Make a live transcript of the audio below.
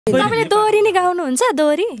तपाईले दोहोरी नि गाउनुहुन्छ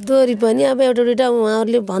दोहोरी दोहोरी पनि अब एउटा दुईटा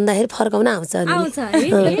उहाँहरूले भन्दाखेरि फर्काउन आउँछ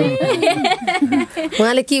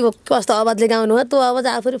उहाँले के कस्तो आवाजले गाउनु हो त्यो आवाज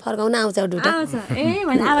आफूले फर्काउन आउँछ एउटा दुईटा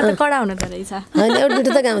आवाज त कडा हुनु रहेछ होइन एउटा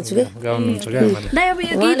दुईटा त गाउँछु कि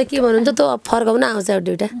उहाँले के भन्नुहुन्छ त्यो फर्काउन आउँछ एउटा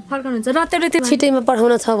दुईटा फर्काउनुहुन्छ र त्यसले त्यो छिटैमा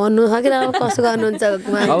पठाउन छ भन्नु हो कि कसो गर्नुहुन्छ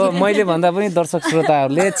अब मैले भन्दा पनि दर्शक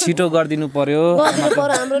श्रोताहरूले छिटो गरिदिनु पर्यो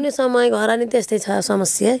हाम्रो नि समय घर नि त्यस्तै छ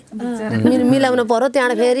समस्या मिलाउन पर्यो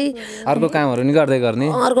त्यहाँबाट फेरि अर्को कामहरू नि गर्दै गर्ने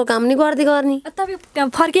अर्को काम नि गर्दै गर्ने तपाईँ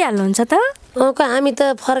फर्किहाल्नुहुन्छ त हामी त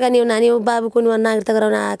फर्काने हो नानी बाबुको नागरिकता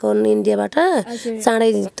गराउन आएको इन्डियाबाट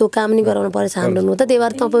चाँडै त्यो काम नि गराउनु पर्छ हाम्रो नु त त्यही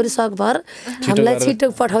भएर तपाईँहरू सकभर हामीलाई छिटो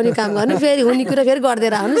पठाउने काम गर्नु फेरि हुने कुरा फेरि गर्दै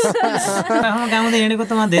रहनुहोस्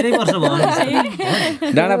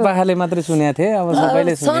डाँडा पाखाले मात्रै सुनेको थिएँ अब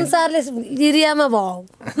सबैले संसारले एरियामा भयो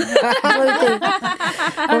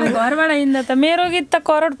घरबाट हिँड्दा त मेरो गीत त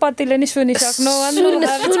करोडपतिले नि सुनिसक्नु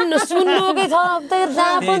सुन्नुकै छ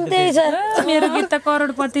जहाँ पनि त्यही छ मेरो गीत त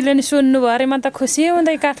करोडपतिले नि सुन्नु भयो अरे म त खुसी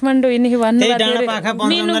हुँदै काठमाडौँ हिँड्ने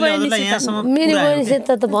मिनु बहिनीसित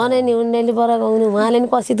त भने नि उनीहरूले बराउनु उहाँले नि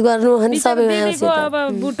कसित गर्नु अनि सबै अब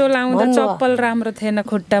बुटो लाउँदा चप्पल राम्रो थिएन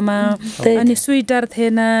खुट्टामा अनि स्वेटर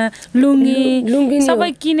थिएन लुङ्गी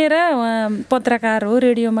सबै किनेर पत्रकार हो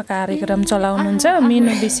रेडियोमा कार्यक्रम चलाउनुहुन्छ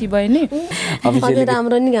मिनु बेसी बहिनी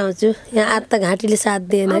राम्रो नि गाउँछु यहाँ आत त घाँटीले साथ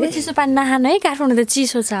दिएन कि चिसो पानी नखानु है काठमाडौँ त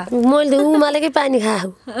चिसो छ मैले त उमालेकै पानी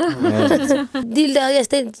खाएको दिल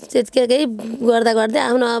यस्तै के गर्दा गर्दै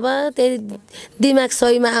आफ्नो अब त्यही दिमाग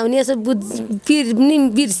सहीमा आउने यसो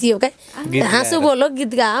बिर्सियो क्या हाँसो बोलो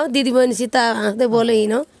गीत गाओ दिदी बहिनीसित हाँस्दै बोलो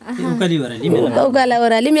हिँडो उकाला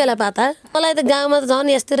ओह्राली मेला पाता मलाई त गाउँमा त झन्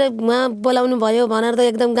यस्तै उहाँ बोलाउनु भयो भनेर त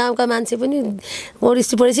एकदम गाउँका मान्छे पनि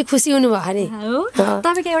ओडिसी पडेसी खुसी हुनुभयो अरे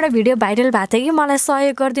तपाईँको एउटा भिडियो भाइरल भएको थियो कि मलाई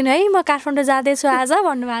सहयोग गरिदिनु है म काठमाडौँ जाँदैछु आज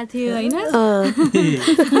भन्नुभएको थियो होइन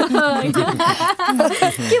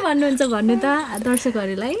के भन्नुहुन्छ भन्नु त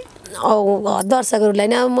दर्शकहरूलाई दर्शकहरूलाई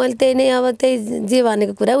नै अब मैले त्यही नै अब त्यही जे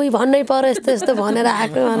भनेको कुरा उही भन्नै पर्यो यस्तो यस्तो भनेर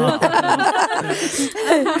आएको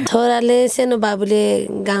छोराले सानो बाबुले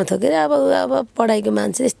गाउँथ्यो के अब पढाइको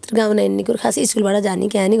मान्छे यस्तो गाउन हिँड्ने कुरो खास स्कुलबाट जाने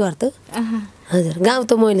क्या नि गर्थ्यो हजुर गाउँ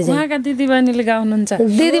त मैले उहाँका दिदीबहिनीले गाउनुहुन्छ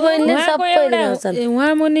दिदीबहिनीले सबैले गाउँछन्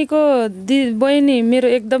उहाँ मुनिको बहिनी मेरो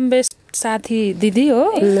एकदम बेस्ट साथी दिदी हो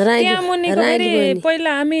त्यहाँ मुनिको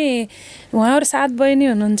पहिला हामी उहाँहरू 7 बहिनी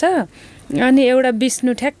हुनुहुन्छ अनि एउटा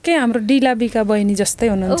विष्णु ठ्याक्कै हाम्रो डिलाबिका बहिनी जस्तै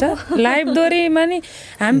हुनुहुन्छ लाइभ दोहोरीमा नि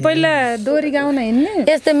हामी पहिला दोहोरी गाउन हिँड्ने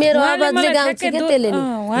यस्तै मेरो आवाजले गाउँछ के त्यसले नि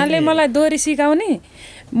उहाँले मलाई दोहोरी सिकाउने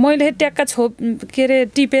मैले ट्याक्का के अरे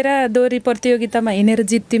टिपेर दोहोरी प्रतियोगितामा हिँडेर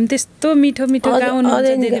जित्थ्यौँ त्यस्तो मिठो मिठो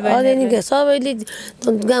गाउनुहुन्छ सबैले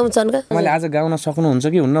गाउँछन् का मैले आज गाउन सक्नुहुन्छ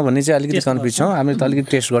कि हुन्न भन्ने चाहिँ अलिकति कन्फ्युज छौँ हामीले त अलिकति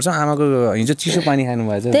टेस्ट गर्छौँ आमाको हिजो चिसो पानी खानु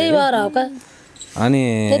भएछ त्यही भएर हो का अनि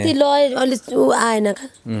त्यति लय अलिक आएन का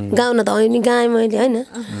गाउन त होइन गाएँ मैले होइन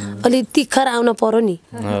अलिक तिखर आउन पर्यो नि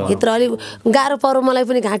भित्र अलिक गाह्रो पर्यो मलाई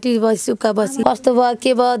पनि घाँटी बसी उक्का बसी कस्तो भयो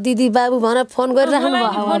के भयो दिदी बाबु भनेर फोन गरिराख्नु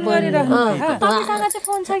भयो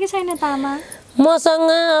मसँग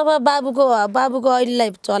अब बाबुको अहिलेलाई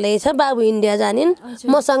चलेको छ बाबु इन्डिया जानिन्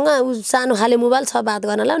मसँग सानो खाले मोबाइल छ बात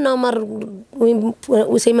गर्नलाई नम्बर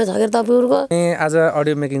उसैमा छ के तपाईँहरूको आज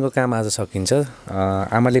अडियो मेकिङको काम आज सकिन्छ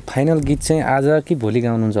आमाले फाइनल गीत चाहिँ आज कि भोलि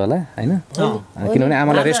गाउनुहुन्छ होला होइन किनभने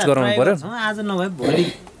आमालाई रेस्ट गराउनु पर्यो आज नभए भोलि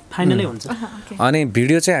फाइनलै हुन्छ अनि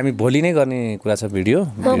भिडियो चाहिँ हामी भोलि नै गर्ने कुरा छ भिडियो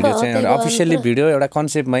चाहिँ एउटा अफिसियल्ली भिडियो एउटा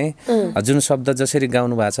कन्सेप्टमै जुन शब्द जसरी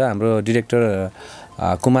गाउनु भएको छ हाम्रो डिरेक्टर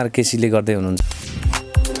कुमार केसीले गर्दै हुनुहुन्छ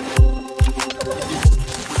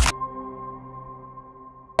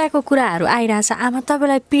पीडाको कुराहरू आइरहेछ आमा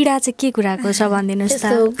तपाईँलाई पीडा चाहिँ के कुराको छ भनिदिनुहोस्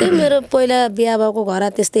त मेरो पहिला बिहा भएको घर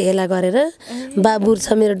त्यस्तै हेला गरेर बाबु छ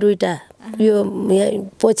मेरो 2टा यो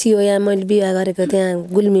पछि हो यहाँ मैले बिहा गरेको त्यहाँ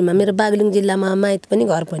गुल्मीमा मेरो बागलुङ जिल्लामा माइत पनि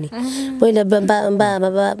घर पनि पहिला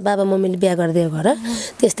बाबा मम्मीले बिहा गरिदियो घर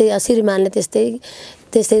त्यस्तै श्रीमानले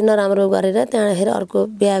त्यस्तै नराम्रो गरेर त्यहाँबाट अर्को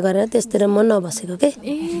बिहा गरेर त्यस्तै म नबसेको के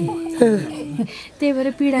त्यही भएर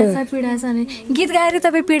पीडा छ नि गीत गाएर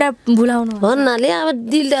तपाईँ पीडा भुलाउनु भन्नाले अब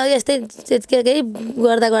दिल यस्तै के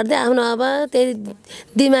गर्दा गर्दै आफ्नो अब त्यही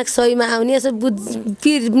दिमाग सहीमा आउने यसो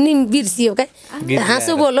बिर्सियो क्या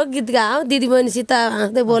हाँसो बोलो गीत गाओ दिदी बहिनीसित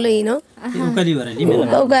हाँस्दै बोलो हिँडो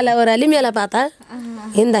उकाला ओह्राली मेला पाता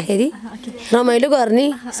हिँड्दाखेरि रमाइलो गर्ने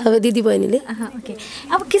सबै दिदी बहिनीले। ओके,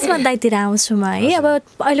 अब किस्मत दाइतिर आउँछु म है। अब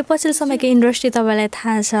अहिले पछिल्लो समयको इन्डस्ट्री तपाईँलाई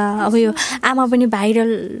थाहा छ, अब यो आमा पनि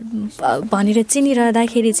भाइरल भनेर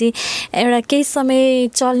चिनिरहँदाखेरि चाहिँ एउटा केही समय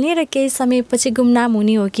चल्ने र केही समयपछि गुमनाम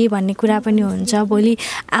हुने हो कि भन्ने कुरा पनि हुन्छ। भोलि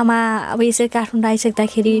आमा अब यसरी काठमाडौँ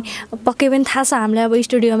आइसक्दाखेरि पक्कै पनि थाहा छ हामीलाई, अब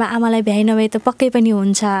स्टुडियोमा आमालाई भ्याइ नभए त पक्कै पनि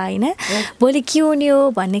हुन्छ होइन। भोलि के हुने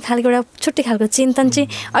हो भन्ने खालको एउटा छुट्टै खालको चिन्तन चाहिँ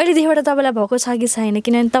अहिलेदेखिबाट तपाईँलाई भएको छ कि छैन?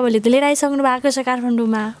 किनभने तपाईँले त लिएर आइसक्नु भएको छ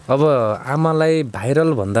काठमाडौँमा। अब आमालाई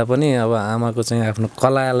भाइरल भन्दा पनि अब आमाको चाहिँ आफ्नो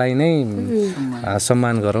कलालाई नै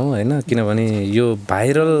सम्मान गरौँ होइन। किनभने यो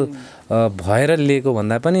भाइरल भएर लिएको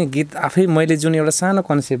भन्दा पनि गीत आफै मैले जुन एउटा सानो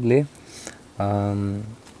कन्सेप्टले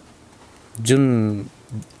जुन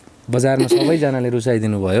बजारमा सबैजनाले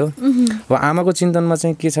रुचाइदिनु भयो। अब आमाको चिन्तनमा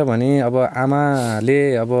चाहिँ के छ भने अब आमाले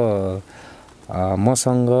अब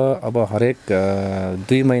मसँग अब हरेक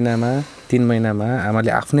 2 महिनामा 3 महिनामा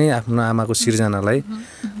आमाले आफ्नो आमाको सिर्जनालाई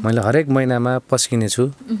मैले हरेक महिनामा पस्किनेछु।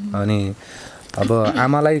 अनि अब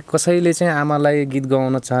आमालाई कसैले चाहिँ आमालाई गीत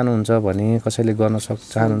गाउन चाहनुहुन्छ भने, कसैले गर्न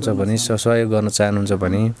चाहनुहुन्छ भने, सहयोग गर्न चाहनुहुन्छ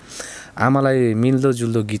भने आमालाई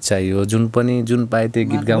मिल्दोजुल्दो गीत चाहियो। जुन पाए त्यो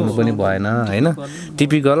गीत गाउनु पनि भएन होइन।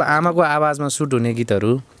 टिपिकल आमाको आवाजमा सुट हुने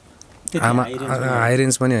गीतहरू, आमा हाई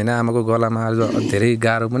रेन्ज पनि होइन। आमाको गलामा धेरै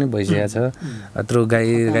गाह्रो पनि भइसकेको छ यत्रो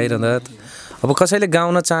गाइरहँदा। अब कसैले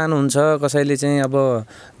गाउन चाहनुहुन्छ, कसैले चाहिँ अब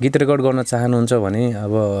गीत रेकर्ड गर्न चाहनुहुन्छ भने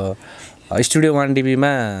अब स्टुडियो 1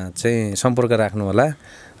 DBमा चाहिँ सम्पर्क राख्नु होला।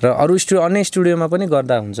 र अरू अन्य स्टुडियोमा पनि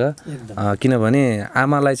गर्दा हुन्छ। किनभने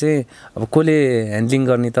आमालाई चाहिँ अब कसले ह्यान्डलिङ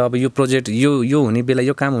गर्ने त? अब यो प्रोजेक्ट यो हुने बेला,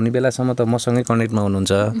 यो काम हुने बेलासम्म त मसँगै कनेक्टमा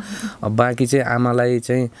हुनुहुन्छ। अब बाँकी चाहिँ आमालाई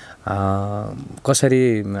चाहिँ कसरी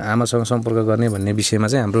आमासँग सम्पर्क गर्ने भन्ने विषयमा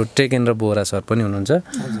चाहिँ हाम्रो टेकेन्द्र बोहरा सर पनि हुनुहुन्छ।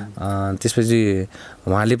 त्यसपछि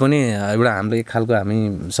उहाँले पनि एउटा हाम्रो एक खालको हामी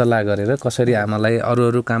सल्लाह गरेर कसरी आमालाई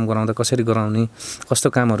अरू काम गराउँदा कसरी गराउने, कस्तो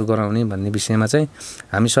कामहरू गराउने भन्ने विषयमा चाहिँ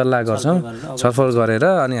हामी सल्लाह गर्छौँ, छलफल गरेर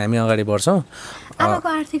अनि हामी अगाडि बढ्छौँ। आमाको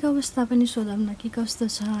आर्थिक अवस्था पनि सोधौँ न कि कस्तो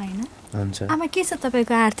छ होइन? हुन्छ। आमा के छ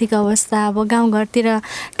तपाईँको आर्थिक अवस्था? अब गाउँघरतिर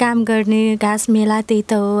काम गर्ने, घाँस मेला त्यही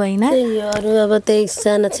त हो होइन? अरू अब त्यही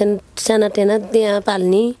साना टेना त्यहाँ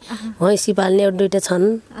पाल्ने, भैँसी पाल्ने 1-2टा छन्।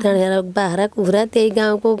 त्यहाँबाट बाख्रा कुखुरा त्यही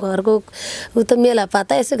गाउँको घरको ऊ त मेला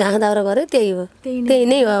पाता यसो घाँस दाउरा गऱ्यो त्यही हो। त्यही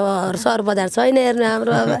नै हो। अब सहर बजार छैन हेर्नु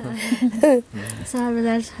हाम्रो अब सहर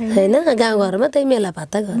बजार छैन होइन। गाउँघरमा त्यही मेला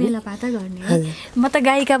पाता गर्ने। म त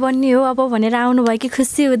गायिका बन्ने हो अब भनेर आउनु भयो कि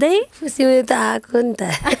खुसी हुँदै? खुसी हुँदै त आएको नि त।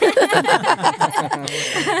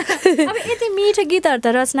 अब यति मिठो गीतहरू त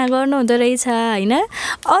रचना गर्नुहुँदो रहेछ होइन।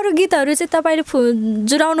 अरू गीतहरू चाहिँ तपाईँले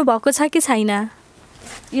जुराउनु भएको छ कि छैन?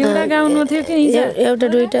 एउटा गाउनु थियो कि एउटा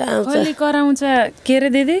 2टा आउँछ। होली कराउँछ के रे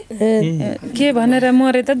दिदी के भनेर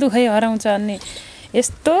मरे त दुखै हराउँछ अन्ने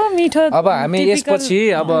यस्तो मिठो। अब हामी यसपछि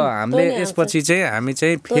चाहिँ हामी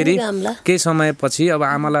चाहिँ फेरि केही समयपछि अब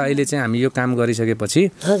आमालाई अहिले चाहिँ हामी यो काम गरिसकेपछि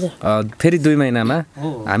फेरि 2 महिनामा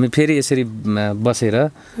हामी फेरि यसरी बसेर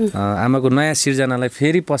आमाको नयाँ सिर्जनालाई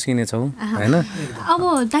फेरि पस्किनेछौँ होइन। अब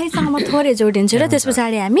दाइसँग म थोरै जोडिन्छु र त्यस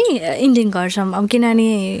पछाडि हामी इन्डिङ गर्छौँ। अब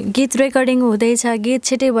किनभने गीत रेकर्डिङ हुँदैछ, गीत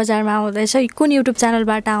छिटै बजारमा आउँदैछ, कुन युट्युब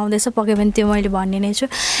च्यानलबाट आउँदैछ पक्कै पनि त्यो मैले भन्ने नै छु।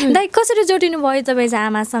 दाइ कसरी जोडिनु भयो तपाईँ चाहिँ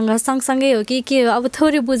आमासँग? सँगसँगै हो कि के? अब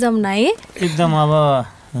थोरै बुझौँ न है। एकदम अब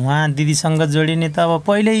उहाँ दिदीसँग जोडिने त अब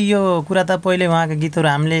पहिल्यै यो कुरा त पहिले उहाँका गीतहरू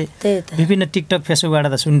हामीले विभिन्न टिकटक फेसबुकबाट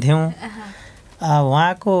त सुन्थ्यौँ।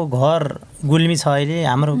 उहाँको घर गुल्मी छ अहिले,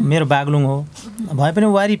 मेरो बागलुङ हो, भए पनि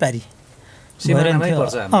वारिपारी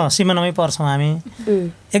सिमानामै पर्छौँ हामी।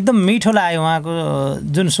 एकदम मिठो लाग्यो उहाँको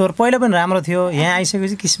जुन स्वर पहिला पनि राम्रो थियो। यहाँ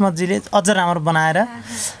आइसकेपछि किस्मतजीले अझ राम्रो बनाएर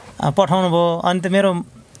पठाउनु भयो। अनि त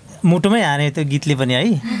मेरो मुटुमै हान्यो त्यो गीतले पनि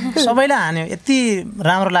है, सबैलाई हान्यो। यति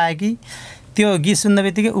राम्रो लाग्यो कि त्यो गीत सुन्दा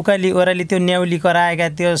बित्तिकै उकाली ओह्राली त्यो न्याउली कराएका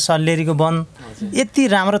त्यो सल्लेरीको वन यति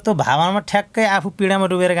राम्रो त्यो भावनामा ठ्याक्कै आफू पीडामा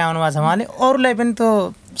डुबेर गाउनु भएको छ उहाँले। अरूलाई पनि त्यो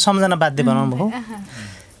सम्झना बाध्य बनाउनु भयो।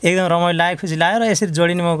 एकदम रमाइलो लाग्यो, खुसी लाग्यो। र यसरी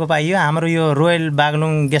जोडिने मौका पाइयो। हाम्रो यो रोयल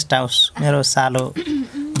बागलुङ गेस्ट हाउस मेरो सालो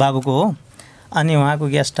बाबुको हो। अनि उहाँको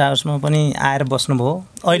गेस्ट हाउसमा पनि आएर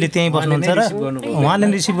बस्नुभयो। अहिले त्यहीँ बस्नुहुन्छ र उहाँले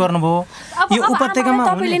रिसिभ गर्नुभयो। यो उपत्यकामा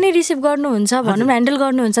तपाईँले नै रिसिभ गर्नुहुन्छ भनौँ, ह्यान्डल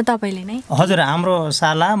गर्नुहुन्छ तपाईँले नै? हजुर, हाम्रो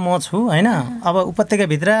साला म छु होइन। अब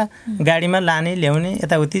उपत्यकाभित्र गाडीमा लाने ल्याउने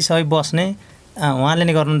यताउति सबै बस्ने उहाँले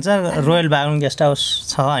नै गर्नुहुन्छ रोयल बागुन गेस्ट हाउस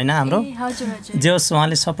छ होइन हाम्रो जे होस्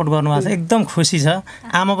उहाँले सपोर्ट गर्नुभएको छ एकदम खुसी छ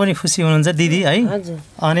आमा पनि खुसी हुनुहुन्छ दिदी है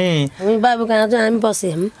अनि बाबु कहाँ चाहिँ हामी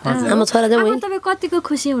बस्यौँ हाम्रो छोरा चाहिँ तपाईँ कतिको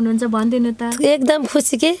खुसी हुनुहुन्छ भनिदिनु त एकदम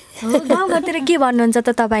खुसी के गाउँघरतिर के भन्नुहुन्छ त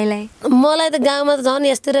तपाईँलाई मलाई त गाउँमा त झन्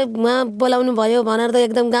यस्तै उहाँ बोलाउनु भयो भनेर त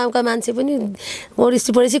एकदम गाउँका मान्छे पनि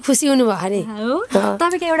ओडिसी पढेपछि खुसी हुनुभयो नि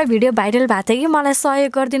तपाईँको एउटा भिडियो भाइरल भएको थियो कि मलाई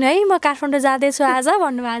सहयोग गरिदिनु है म काठमाडौँ जाँदैछु आज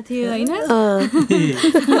भन्नुभएको थियो होइन के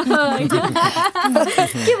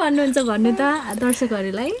भन्नुहुन्छ भन्नु त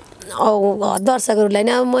दर्शकहरूलाई दर्शकहरूलाई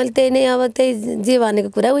नै अब मैले त्यही नै अब त्यही जे भनेको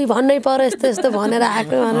कुरा उही भन्नै पर्यो यस्तो यस्तो भनेर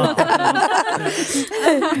आएको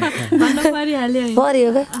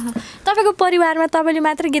पर्यो क्या तपाईँको परिवारमा तपाईँले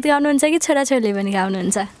मात्र गीत गाउनुहुन्छ कि छोराछोरीले पनि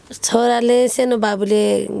गाउनुहुन्छ छोराले सानो बाबुले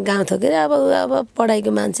गाउँथ्यो के अब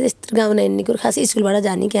पढाइको मान्छे यस्तो गाउन हिँड्ने कुरो खास स्कुलबाट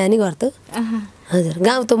जाने क्या नि गर्थ्यो हजुर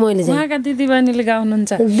गाउँ त मैले उहाँका दिदीबहिनीले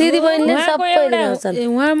गाउनुहुन्छ दिदीबहिनीले सबैले गाउँछन्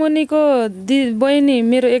उहाँ मुनिको बहिनी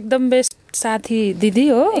मेरो एकदम बेस्ट साथी दिदी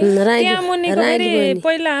हो त्यहाँ मुनिको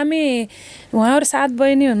पहिला हामी उहाँहरू 7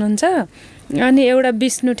 बहिनी हुनुहुन्छ अनि एउटा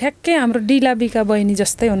विष्णु ठ्याक्कै हाम्रो डिलाबिका बहिनी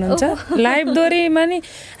जस्तै हुनुहुन्छ लाइभ दोरीमा नि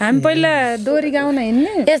हामी पहिला दोरी गाउन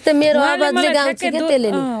हिँड्ने यस्तै मेरो आवाजले गाउँछ के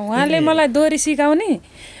त्यसले नि उहाँले मलाई दोरी सिकाउने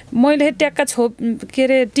मैले ट्याक्का के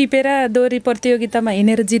अरे टिपेर दोरी प्रतियोगितामा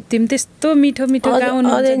हिँडेर जित्थ्यौँ त्यस्तो मिठो मिठो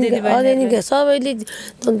गाउनुहुन्छ सबैले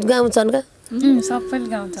गाउँछन् का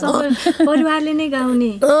सबैले गाउँछ परिवारले नै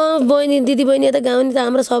गाउने बहिनी दिदी बहिनी त गाउने त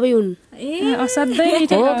हाम्रो सबै हुन् सबै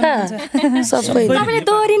तपाईँले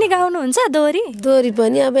दोहोरी नै गाउनुहुन्छ दोहोरी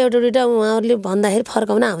पनि अब एउटा दुइटा उहाँहरूले भन्दाखेरि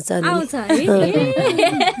फर्काउन आउँछ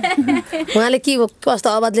उहाँले के कस्तो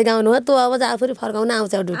आवाजले गाउनु हो त्यो आवाज आफूले फर्काउन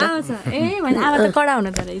आउँछ एउटा दुइटा कडा हुनु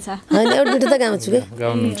रहेछ होइन एउटा दुइटा त गाउँछु कि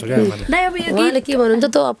उहाँले के भन्नुहुन्छ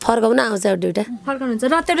त्यो फर्काउन आउँछ एउटा दुइटा फर्काउनुहुन्छ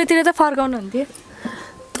रतेरोतिर त फर्काउनुहुन्थ्यो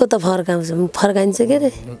त्यो त फर्काइन्छ के अरे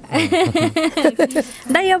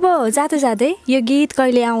दाइ अब जाँदै जाँदै यो गीत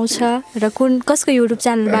कहिले आउँछ र कसको युट्युब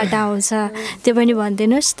च्यानलबाट आउँछ त्यो पनि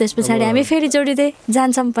भनिदिनुहोस् त्यस पछाडि हामी फेरि जोडिँदै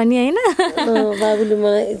जान्छौँ पनि होइन बाबुले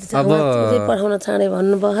मलाई पठाउन चाँडै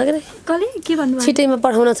भन्नुभयो के भन्नु छिटैमा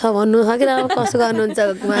पठाउन छ भन्नुभयो कि अब कसो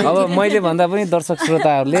गर्नुहुन्छ अब मैले भन्दा पनि दर्शक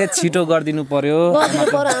श्रोताहरूले छिटो गरिदिनु पर्यो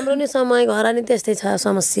हाम्रो नि समय घर नि त्यस्तै छ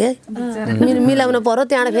समस्या मिलाउन पर्यो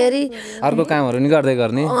त्यहाँबाट फेरि अर्को कामहरू नि गर्दै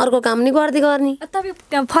गर्ने अर्को काम नि गर्दै गर्ने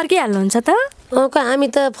तपाईँ फर्किहाल्नुहुन्छ त हामी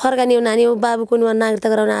त फर्काने हो नानी हो बाबुको नागरिकता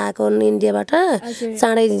गराउन आएको इन्डियाबाट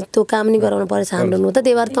चाँडै त्यो काम नि गराउनु परेछ हाम्रो नु त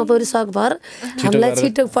त्यही भएर तपाईँहरू सकभर हामीलाई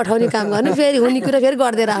छिटो पठाउने काम गर्नु फेरि हुने कुरा फेरि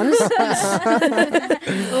गर्दै रहनुहोस्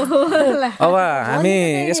अब हामी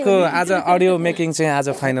यसको आज अडियो मेकिङ चाहिँ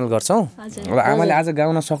आज फाइनल गर्छौँ अब आमाले आज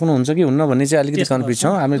गाउन सक्नुहुन्छ कि हुन्न भन्ने चाहिँ अलिकति कन्फ्युज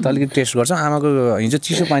छौँ हामीले त अलिकति टेस्ट गर्छौँ आमाको हिजो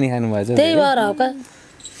चिसो पानी खानुभएछ त्यही भएर हो का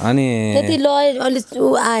अनि त्यति लय अलिक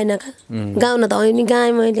आएन का गाउन त होइन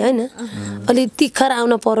गाएँ मैले होइन अलिक तिखर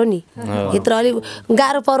आउन पर्यो नि भित्र अलिक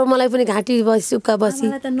गाह्रो पर्यो मलाई पनि घाँटी बसी उक्का बसी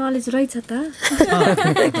नलेज रहेछ त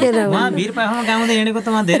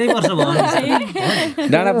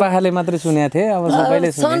डाँडा पाखाले मात्रै सुनेको थिएँ अब सबैले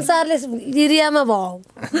संसारले एरियामा भयो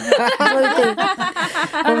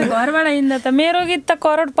घरबाट हिँड्दा त मेरो गीत त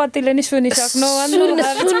करोडपतिले नि सुनिसक्नु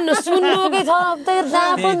सुन्नुकै छ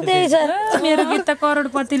जहाँ पनि त्यही छ मेरो गीत त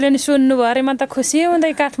करोडपति नि सुन्नु भयो अरे म त खुसी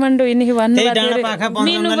हुँदै काठमाडौँ हिँड्ने भन्नु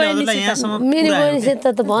मिनु बहिनी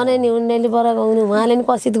त भने नि उनीहरूले बरा गाउनु उहाँले नि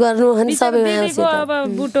कसित गर्नु अनि सबै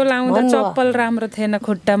अब बुटो लाउँदा चप्पल राम्रो थिएन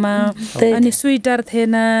खुट्टामा अनि स्वेटर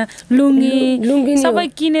थिएन लुङ्गी सबै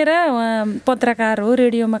किनेर उहाँ पत्रकार हो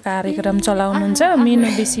रेडियोमा कार्यक्रम चलाउनुहुन्छ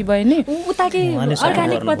मिनु बिसी बहिनी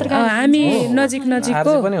हामी नजिक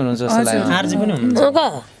नजिकको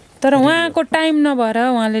तर उहाँको टाइम नभएर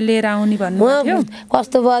उहाँले लिएर आउने भन्नुभयो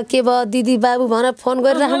कस्तो भयो के भयो दिदी बाबु भनेर फोन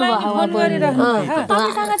गरिराख्नु भयो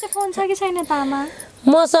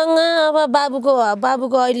मसँग अब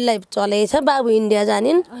बाबुको अहिलेलाई चलेको छ बाबु इन्डिया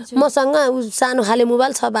जानिन् मसँग सानो खाले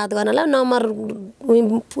मोबाइल छ बात गर्नलाई नम्बर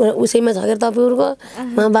उसैमा छ के तपाईँहरूको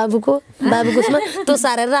बाबुको उसमा त्यो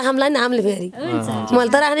सारेर राखौँला नि हामीले फेरि मैले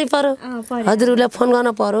त राख्नै पर्यो हजुरहरूलाई फोन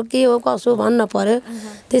गर्न पर्यो के हो कसो भन्न पर्यो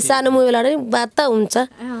त्यो सानो मोबाइलबाट नि बात त हुन्छ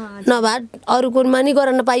नभए अरूको नि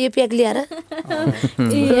गर्न पाइयो प्याक ल्याएर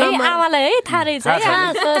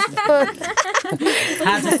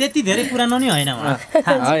त्यति धेरै पुरानो नि होइन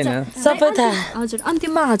सबै थाहा हजुर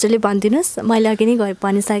अन्तिममा हजुरले भनिदिनुहोस् मैले अघि नै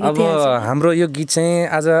भनिसकेको थिएँ अब हाम्रो यो गीत चाहिँ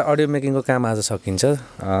आज अडियो मेकिङको काम आज सकिन्छ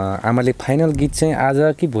आमाले फाइनल गीत चाहिँ आज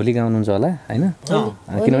कि भोलि गाउनुहुन्छ होला होइन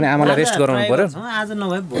किनभने आमालाई रेस्ट गराउनु पर्यो आज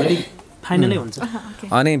नभए भोलि फाइनलै हुन्छ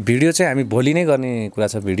अनि भिडियो चाहिँ हामी भोलि नै गर्ने कुरा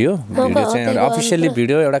छ भिडियो चाहिँ अफिसियल्ली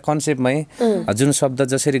भिडियो एउटा कन्सेप्टमै जुन शब्द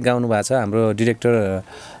जसरी गाउनु भएको छ हाम्रो डिरेक्टर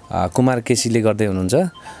कुमार केसीले गर्दै हुनुहुन्छ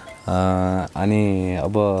अनि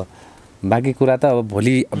अब बाँकी कुरा त अब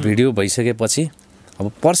भोलि भिडियो भइसकेपछि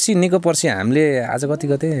अब पर्सि निको पर्सि हामीले आज कति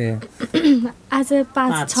गते आज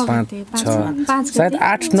 5-6 सायद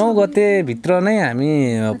 8-9 गते भित्र नै हामी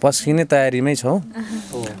पस्किने तयारीमै छौँ।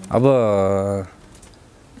 अब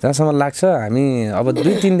जहाँसम्म लाग्छ हामी अब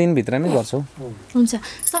 2-3 दिनभित्रमै गर्छौँ। हुन्छ,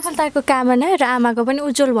 सफलताको कामना र आमाको पनि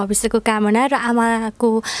उज्जवल भविष्यको कामना र आमाको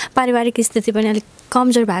पारिवारिक स्थिति पनि अलिक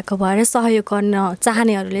कमजोर भएको भएर सहयोग गर्न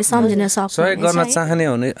चाहनेहरूले सम्झिन सक्छ। सहयोग गर्न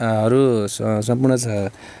चाहनेहरू सम्पूर्ण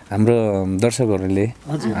हाम्रो दर्शकहरूले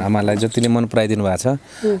आमालाई जतिले मन पराइदिनु भएको छ,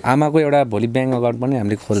 आमाको एउटा भोलि ब्याङ्क अकाउन्ट पनि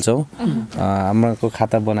हामीले खोल्छौँ। आमाको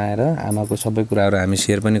खाता बनाएर आमाको सबै कुराहरू हामी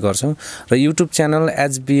सेयर पनि गर्छौँ र युट्युब च्यानल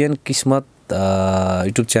एचबिएन किस्मत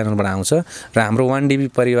युट्युब च्यानलबाट आउँछ र हाम्रो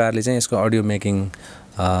 1DB परिवारले चाहिँ यसको अडियो मेकिङ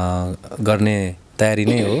गर्ने तयारी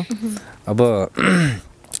नै हो। अब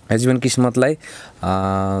एचबिएन किस्मतलाई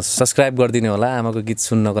सब्सक्राइब गरिदिनु होला आमाको गीत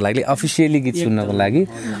सुन्नको लागि, अफिसियली गीत सुन्नको लागि।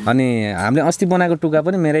 अनि हामीले अस्ति बनाएको टुका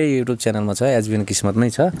पनि मेरै युट्युब च्यानलमा छ, एचबिएन किस्मतमै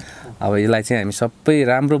छ। अब यसलाई चाहिँ हामी सबै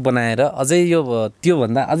राम्रो बनाएर अझै यो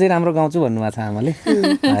त्योभन्दा अझै राम्रो गाउँछु भन्नुभएको छ आमाले,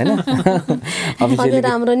 होइन? अझै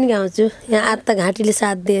राम्रो नि गाउँछु। यहाँ आज त घाँटीले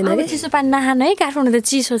साथ दिएन कि। चिसो पानी नखानु है, काठमाडौँ त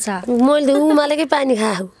चिसो छ। मैले त उमालेकै पानी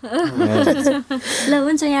खाऊ। ल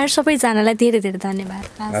हुन्छ, यहाँ सबैजनालाई धेरै धेरै धन्यवाद।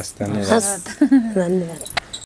 धन्यवाद।